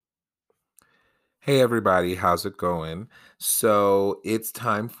Hey everybody, how's it going? So it's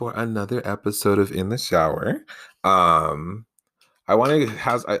time for another episode of In the Shower. Um, I want to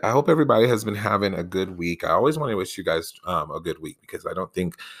has I hope everybody has been having a good week. I always want to wish you guys a good week because I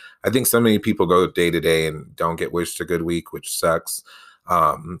think so many people go day to day and don't get wished a good week, which sucks.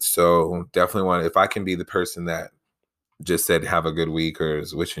 So definitely want if I can be the person that just said have a good week or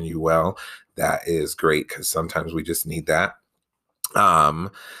is wishing you well, that is great because sometimes we just need that.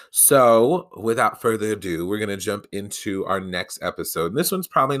 Um, so without further ado, we're going to jump into our next episode. And this one's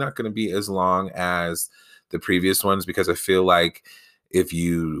probably not going to be as long as the previous ones because I feel like if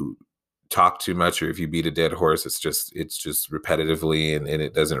you talk too much or if you beat a dead horse, it's just repetitively and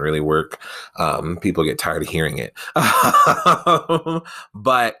it doesn't really work. People get tired of hearing it.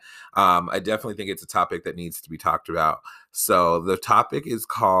 But I definitely think it's a topic that needs to be talked about. So the topic is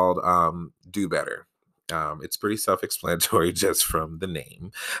called Do Better. It's pretty self-explanatory just from the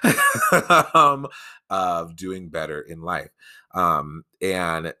name of doing better in life.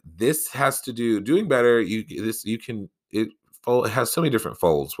 And this has to do doing better. You can it has so many different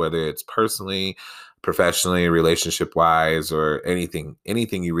folds, whether it's personally, professionally, relationship wise, or anything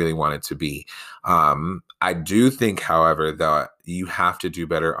you really want it to be. I do think, however, that you have to do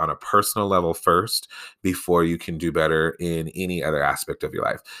better on a personal level first before you can do better in any other aspect of your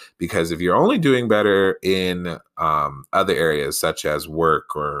life. Because if you're only doing better in other areas such as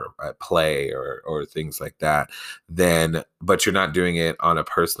work or play or things like that, then but you're not doing it on a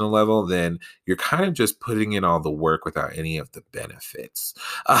personal level, then you're kind of just putting in all the work without any of the benefits,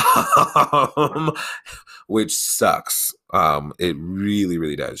 um, which sucks. It really,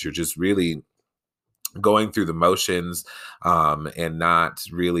 really does. You're just really going through the motions and not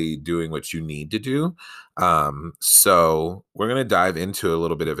really doing what you need to do. So we're gonna dive into a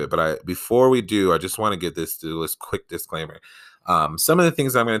little bit of it, but before we do, I just want to give this quick disclaimer. Some of the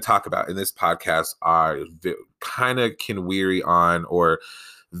things I'm going to talk about in this podcast are kind of can weary on or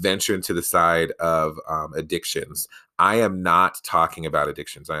venture into the side of addictions. I am not talking about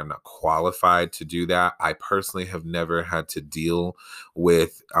addictions. I am not qualified to do that. I personally have never had to deal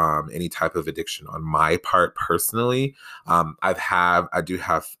with any type of addiction on my part personally. I do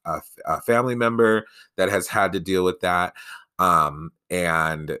have a family member that has had to deal with that.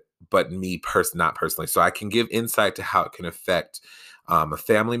 And but not personally. So I can give insight to how it can affect a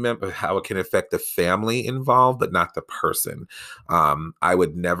family member, how it can affect the family involved, but not the person. I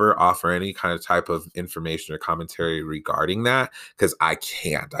would never offer any kind of type of information or commentary regarding that because I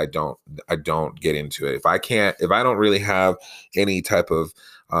can't. I don't get into it. If I don't really have any type of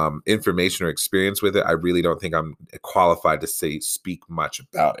information or experience with it, I really don't think I'm qualified to speak much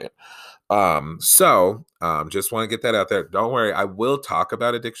about it. Just want to get that out there. Don't worry, I will talk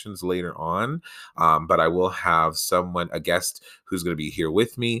about addictions later on, but I will have a guest who's going to be here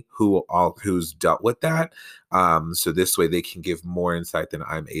with me who's dealt with that. So this way they can give more insight than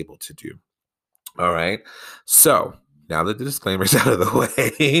I'm able to do. All right. So now that the disclaimer's out of the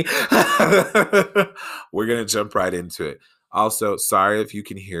way, we're going to jump right into it. Also, sorry if you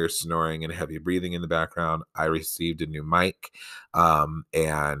can hear snoring and heavy breathing in the background. I received a new mic,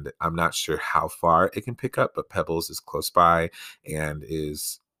 and I'm not sure how far it can pick up, but Pebbles is close by and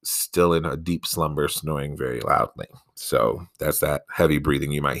is still in a deep slumber, snoring very loudly. So that's that heavy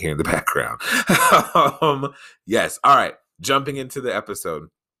breathing you might hear in the background. Yes. All right. Jumping into the episode.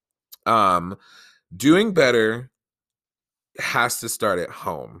 Um, Doing better has to start at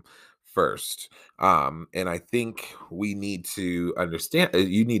home first. And I think we need to understand,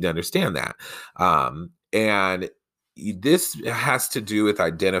 you need to understand that. And this has to do with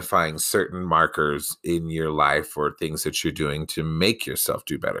identifying certain markers in your life or things that you're doing to make yourself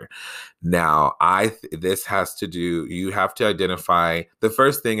do better. Now, this has to do, you have to identify, the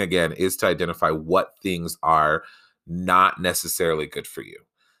first thing again is to identify what things are not necessarily good for you.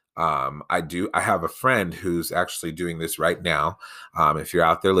 I have a friend who's actually doing this right now. If you're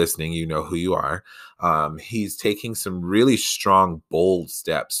out there listening, you know who you are. He's taking some really strong, bold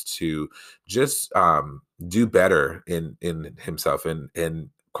steps to just do better in himself. And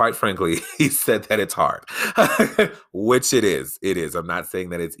quite frankly, he said that it's hard, which it is. It is. I'm not saying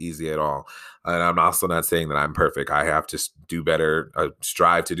that it's easy at all. And I'm also not saying that I'm perfect. I have to do better,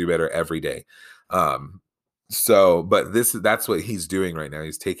 strive to do better every day. Um, but that's what he's doing right now.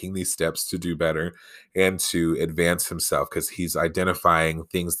 He's taking these steps to do better and to advance himself because he's identifying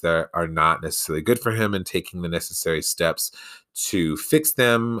things that are not necessarily good for him and taking the necessary steps to fix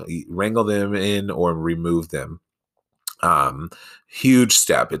them, wrangle them in, or remove them. Um, Huge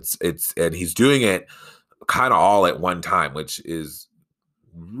step. And he's doing it kind of all at one time, which is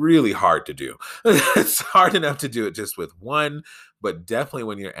really hard to do. It's hard enough to do it just with one, but definitely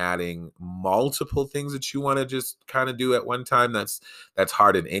when you're adding multiple things that you want to just kind of do at one time, that's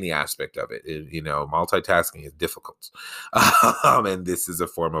hard in any aspect of it. Multitasking is difficult. And this is a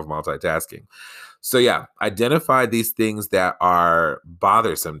form of multitasking. So yeah, identify these things that are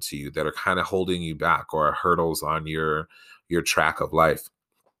bothersome to you, that are kind of holding you back or are hurdles on your track of life.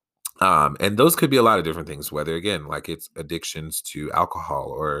 And those could be a lot of different things, whether again, like it's addictions to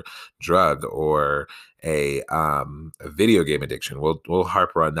alcohol or drug or a video game addiction. We'll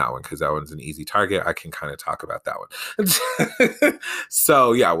harp on that one because that one's an easy target. I can kind of talk about that one.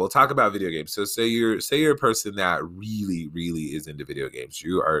 So yeah, we'll talk about video games. So say you're a person that really, really is into video games.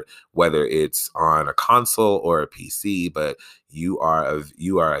 You are, whether it's on a console or a PC, but you are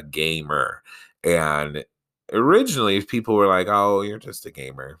a gamer. And originally people were like, oh, you're just a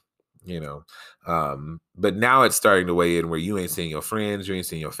gamer. But now it's starting to weigh in where you ain't seeing your friends, you ain't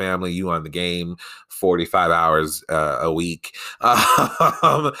seeing your family, you on the game 45 hours a week.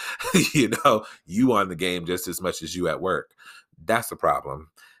 You on the game just as much as you at work. That's a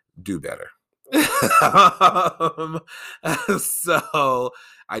problem. Do better. So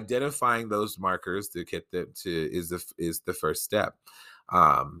identifying those markers to get them to is the first step.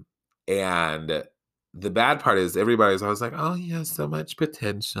 And the bad part is everybody's always like, oh, you have so much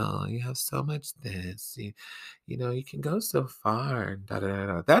potential. You have so much this. You can go so far. Da, da, da,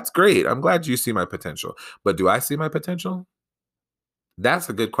 da. That's great. I'm glad you see my potential. But do I see my potential? That's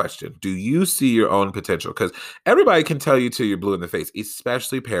a good question. Do you see your own potential? Because everybody can tell you till you're blue in the face,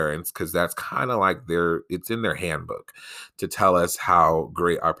 especially parents, because that's kind of like it's in their handbook to tell us how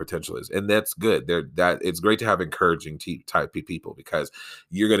great our potential is. And that's good. It's great to have encouraging type people because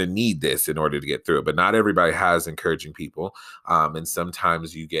you're going to need this in order to get through it. But not everybody has encouraging people. And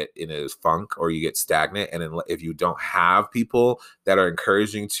sometimes you get in a funk or you get stagnant. And if you don't have people that are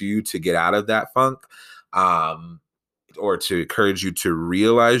encouraging to you to get out of that funk, or to encourage you to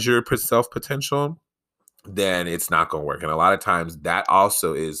realize your self-potential, then it's not going to work. And a lot of times that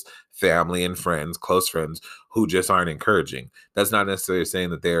also is family and friends, close friends, who just aren't encouraging. That's not necessarily saying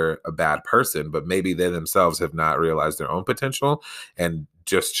that they're a bad person, but maybe they themselves have not realized their own potential and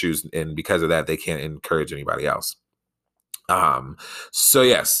just choose. And because of that, they can't encourage anybody else. So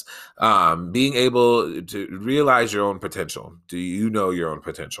yes, being able to realize your own potential. Do you know your own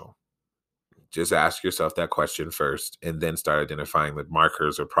potential? Just ask yourself that question first, and then start identifying the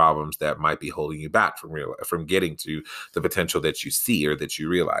markers or problems that might be holding you back from getting to the potential that you see or that you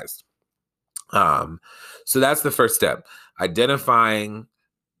realized. So that's the first step: identifying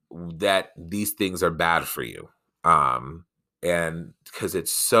that these things are bad for you, and because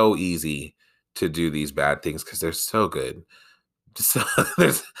it's so easy to do these bad things because they're so good. So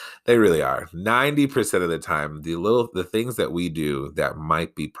they really are. 90% of the time, the things that we do that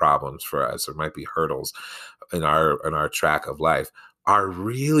might be problems for us or might be hurdles in our track of life are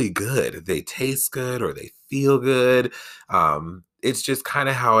really good. They taste good or they feel good. It's just kind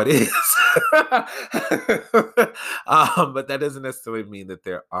of how it is. But that doesn't necessarily mean that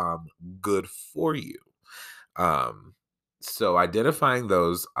they're good for you. So identifying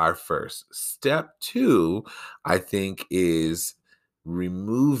those are first. Step 2, I think, is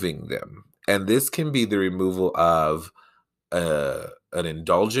removing them. And this can be the removal of an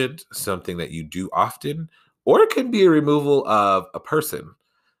indulgent, something that you do often, or it can be a removal of a person.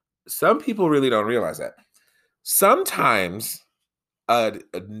 Some people really don't realize that. Sometimes a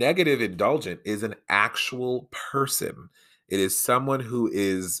negative indulgent is an actual person. It is someone who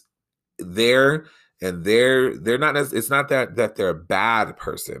is there, and they're not it's not that they're a bad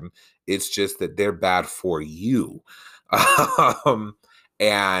person. It's just that they're bad for you.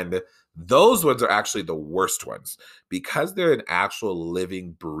 And those ones are actually the worst ones because they're an actual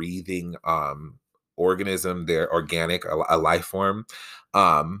living, breathing organism. They're organic, a life form.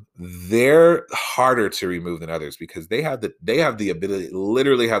 They're harder to remove than others because they have the ability,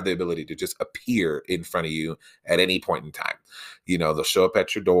 literally have the ability to just appear in front of you at any point in time. They'll show up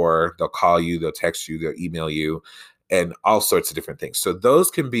at your door, they'll call you, they'll text you, they'll email you, and all sorts of different things. So those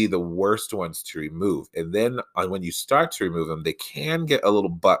can be the worst ones to remove. And then when you start to remove them, they can get a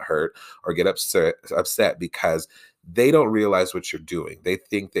little butthurt or get upset because they don't realize what you're doing. They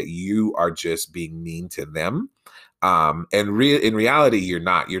think that you are just being mean to them. And in reality, you're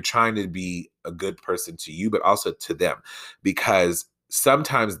not. You're trying to be a good person to you, but also to them, because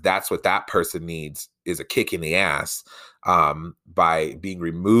sometimes that's what that person needs, is a kick in the ass by being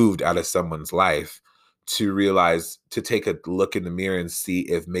removed out of someone's life to realize, to take a look in the mirror and see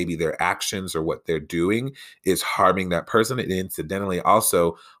if maybe their actions or what they're doing is harming that person and incidentally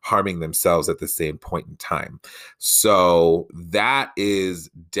also harming themselves at the same point in time. So that is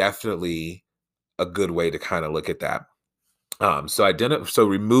definitely a good way to kind of look at that. So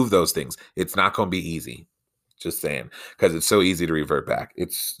remove those things. It's not going to be easy. Just saying, because it's so easy to revert back.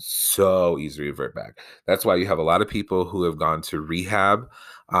 It's so easy to revert back. That's why you have a lot of people who have gone to rehab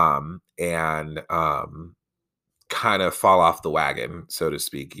and kind of fall off the wagon, so to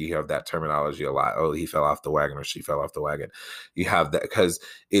speak. You have that terminology a lot. Oh, he fell off the wagon or she fell off the wagon. You have that because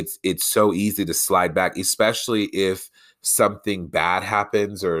it's so easy to slide back, especially if something bad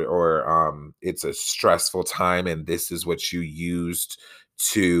happens or it's a stressful time and this is what you used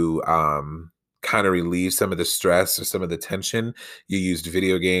to kind of relieve some of the stress or some of the tension. You used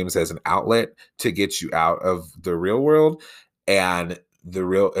video games as an outlet to get you out of the real world. And the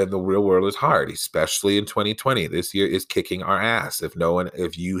real world is hard, especially in 2020. This year is kicking our ass. If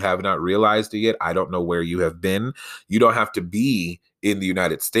you have not realized it yet, I don't know where you have been. You don't have to be in the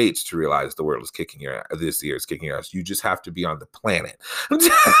United States to realize the world is kicking your ass. This year is kicking your ass. You just have to be on the planet.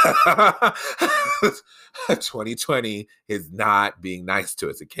 2020 is not being nice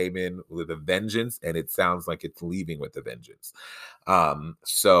to us. It came in with a vengeance, and it sounds like it's leaving with a vengeance.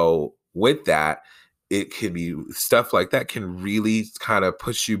 So with that, it can be stuff like that can really kind of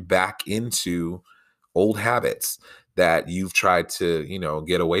push you back into old habits that you've tried to,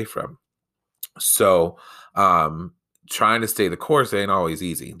 get away from. So, trying to stay the course ain't always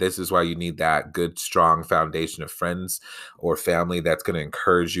easy. This is why you need that good, strong foundation of friends or family that's going to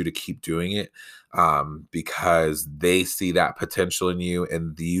encourage you to keep doing it, because they see that potential in you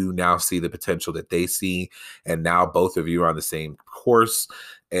and you now see the potential that they see. And now both of you are on the same course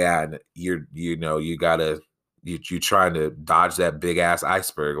and you're trying to dodge that big ass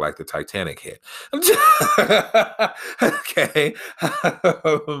iceberg like the Titanic hit. Okay.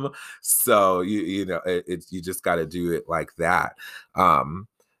 So you just got to do it like that.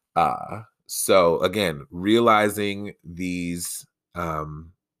 So again, realizing these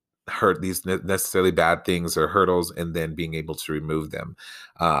necessarily bad things or hurdles and then being able to remove them.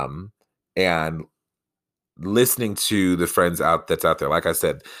 And listening to the friends that's out there. Like I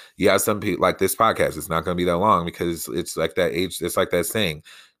said, you have some people like this podcast. It's not going to be that long because it's like that age. It's like that saying,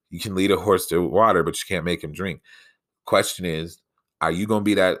 you can lead a horse to water, but you can't make him drink. Question is, are you going to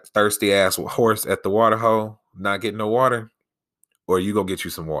be that thirsty ass horse at the water hole, not getting no water? Or are you going to get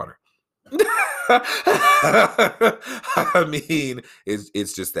you some water? I mean,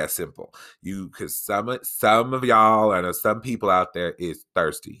 it's just that simple. Because some of y'all, I know some people out there is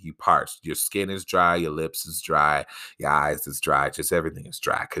thirsty. You parched. Your skin is dry. Your lips is dry. Your eyes is dry. Just everything is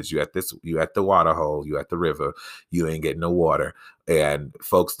dry because you at the water hole. You at the river. You ain't getting no water, and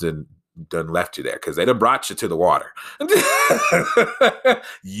folks done left you there because they done brought you to the water.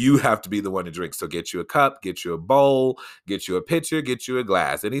 You have to be the one to drink. So get you a cup, get you a bowl, get you a pitcher, get you a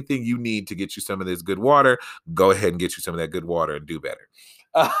glass. Anything you need to get you some of this good water, go ahead and get you some of that good water and do better.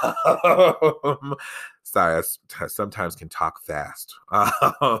 Sorry, I sometimes can talk fast.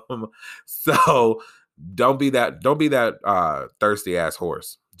 So don't be that thirsty ass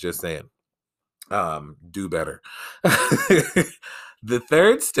horse. Just saying. Do better. The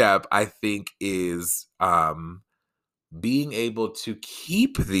third step, I think, is being able to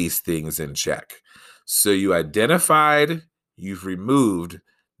keep these things in check. So you identified, you've removed,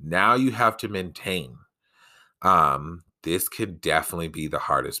 now you have to maintain. This could definitely be the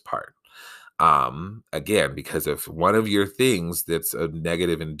hardest part. Again, because if one of your things that's a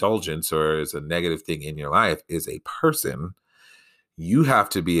negative indulgence or is a negative thing in your life is a person, you have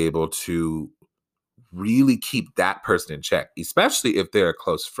to be able to really keep that person in check, especially if they're a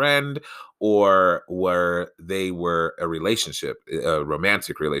close friend or where they were a relationship, a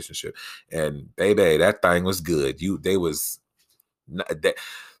romantic relationship. And baby, that thing was good.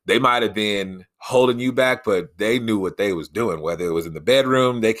 They might have been holding you back, but they knew what they was doing, whether it was in the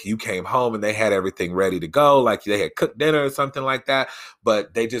bedroom, you came home and they had everything ready to go, like they had cooked dinner or something like that,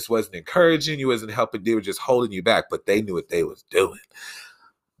 but they just wasn't encouraging you, wasn't helping, they were just holding you back, but they knew what they was doing.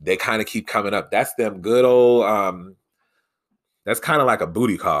 They kind of keep coming up. That's them good old, that's kind of like a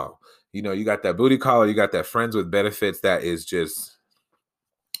booty call. You got that booty call, or you got that friends with benefits that is just,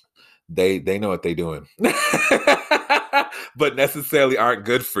 they know what they're doing. But necessarily aren't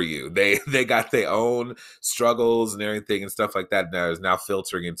good for you. They got their own struggles and everything and stuff like that that is now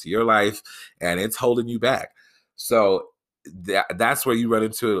filtering into your life, and it's holding you back. So that's where you run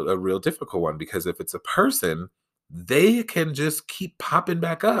into a real difficult one, because if it's a person, they can just keep popping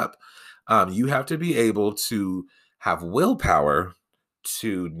back up. You have to be able to have willpower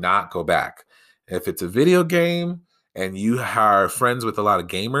to not go back. If it's a video game and you are friends with a lot of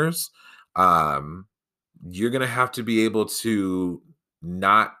gamers, you're gonna have to be able to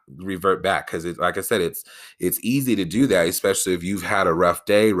not revert back, because it's like I said, it's easy to do that, especially if you've had a rough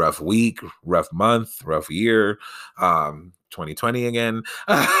day, rough week, rough month, rough year. 2020 again.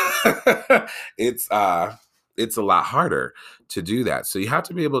 it's it's a lot harder to do that. So you have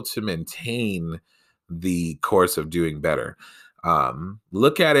to be able to maintain the course of doing better.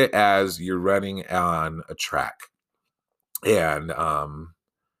 Look at it as you're running on a track, and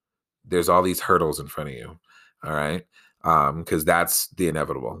there's all these hurdles in front of you. All right. Because that's the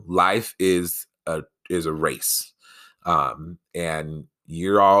inevitable. Life is a race. And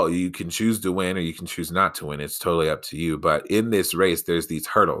you can choose to win or you can choose not to win. It's totally up to you. But in this race, there's these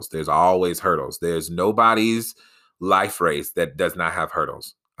hurdles. There's always hurdles. There's nobody's life race that does not have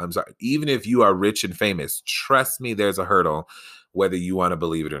hurdles. I'm sorry. Even if you are rich and famous, trust me, there's a hurdle, whether you want to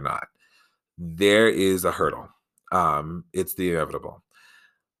believe it or not. There is a hurdle. It's the inevitable.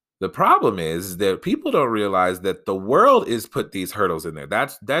 The problem is that people don't realize that the world is put these hurdles in there.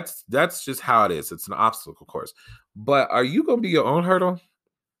 That's just how it is. It's an obstacle course. But are you going to be your own hurdle?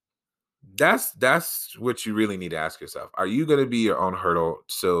 That's what you really need to ask yourself. Are you going to be your own hurdle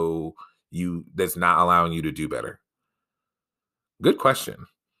so that's not allowing you to do better? Good question.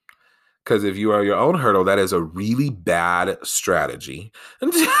 Because if you are your own hurdle, that is a really bad strategy.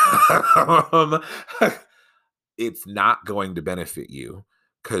 It's not going to benefit you,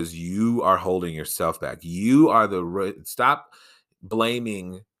 because you are holding yourself back. You are stop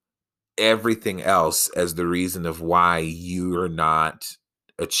blaming everything else as the reason of why you are not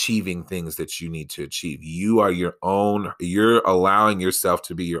achieving things that you need to achieve. You're allowing yourself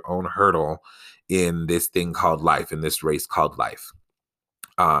to be your own hurdle in this thing called life, in this race called life.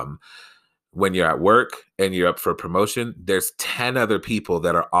 When you're at work and you're up for promotion, there's 10 other people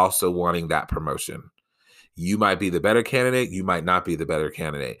that are also wanting that promotion. You might be the better candidate. You might not be the better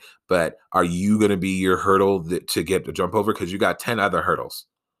candidate. But are you going to be your hurdle to get to jump over? Because you got 10 other hurdles.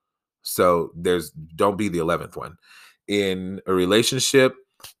 So don't be the 11th one. In a relationship,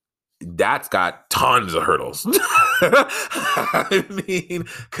 that's got tons of hurdles. I mean,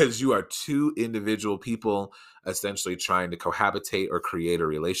 because you are two individual people essentially trying to cohabitate or create a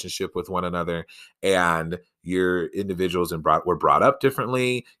relationship with one another, and your individuals were brought up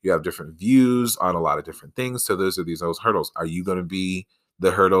differently. You have different views on a lot of different things. So those hurdles. Are you going to be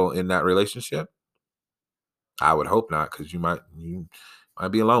the hurdle in that relationship? I would hope not, because you might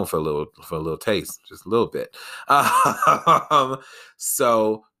be alone for a little taste, just a little bit.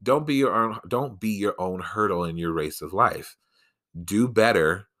 So don't be your own hurdle in your race of life. Do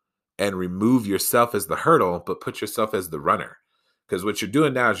better and remove yourself as the hurdle, but put yourself as the runner. Because what you're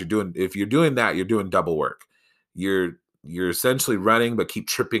doing now is if you're doing that, you're doing double work. You're essentially running, but keep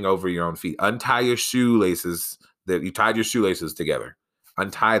tripping over your own feet. Untie your shoelaces that you tied your shoelaces together.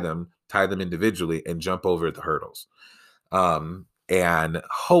 Untie them, tie them individually, and jump over the hurdles. And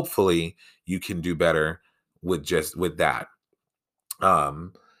hopefully you can do better with that.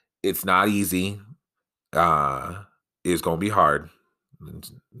 It's not easy. It's going to be hard.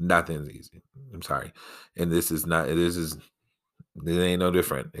 Nothing's easy. I'm sorry. And it ain't no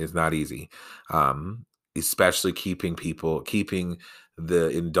different. It's not easy. Especially keeping the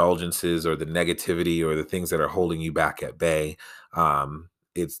indulgences or the negativity or the things that are holding you back at bay.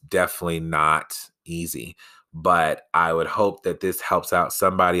 It's definitely not easy. But I would hope that this helps out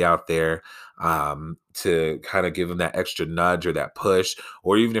somebody out there, to kind of give them that extra nudge or that push,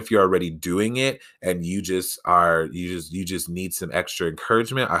 or even if you're already doing it and you just need some extra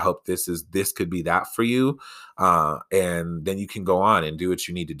encouragement. I hope this could be that for you, and then you can go on and do what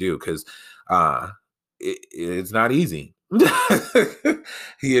you need to do, because it's not easy.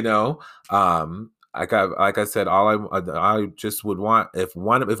 you know like I said, I just would want, if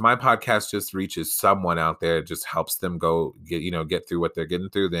my podcast just reaches someone out there, just helps them get through what they're getting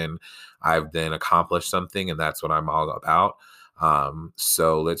through, then I've then accomplished something, and that's what I'm all about.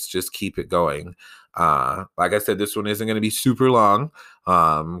 So let's just keep it going. Like I said, this one isn't going to be super long.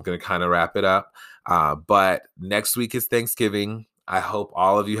 I'm going to kind of wrap it up. But next week is Thanksgiving. I hope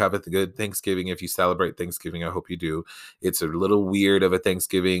all of you have a good Thanksgiving. If you celebrate Thanksgiving, I hope you do. It's a little weird of a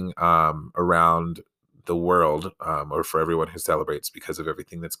Thanksgiving around the world, or for everyone who celebrates, because of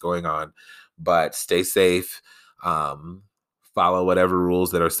everything that's going on. But stay safe. Follow whatever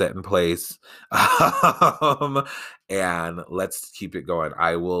rules that are set in place. And let's keep it going.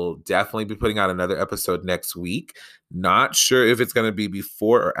 I will definitely be putting out another episode next week. Not sure if it's going to be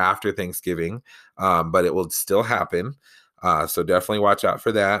before or after Thanksgiving, but it will still happen. So definitely watch out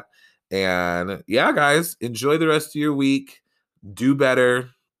for that. And yeah, guys, enjoy the rest of your week. Do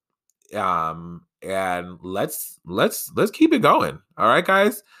better. And let's keep it going. All right,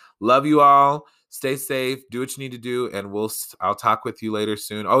 guys. Love you all. Stay safe. Do what you need to do, and I'll talk with you later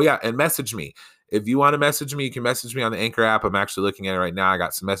soon. Oh yeah, and message me. If you want to message me, you can message me on the Anchor app. I'm actually looking at it right now. I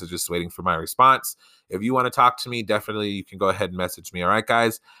got some messages waiting for my response. If you want to talk to me, definitely you can go ahead and message me. All right,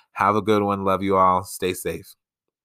 guys. Have a good one. Love you all. Stay safe.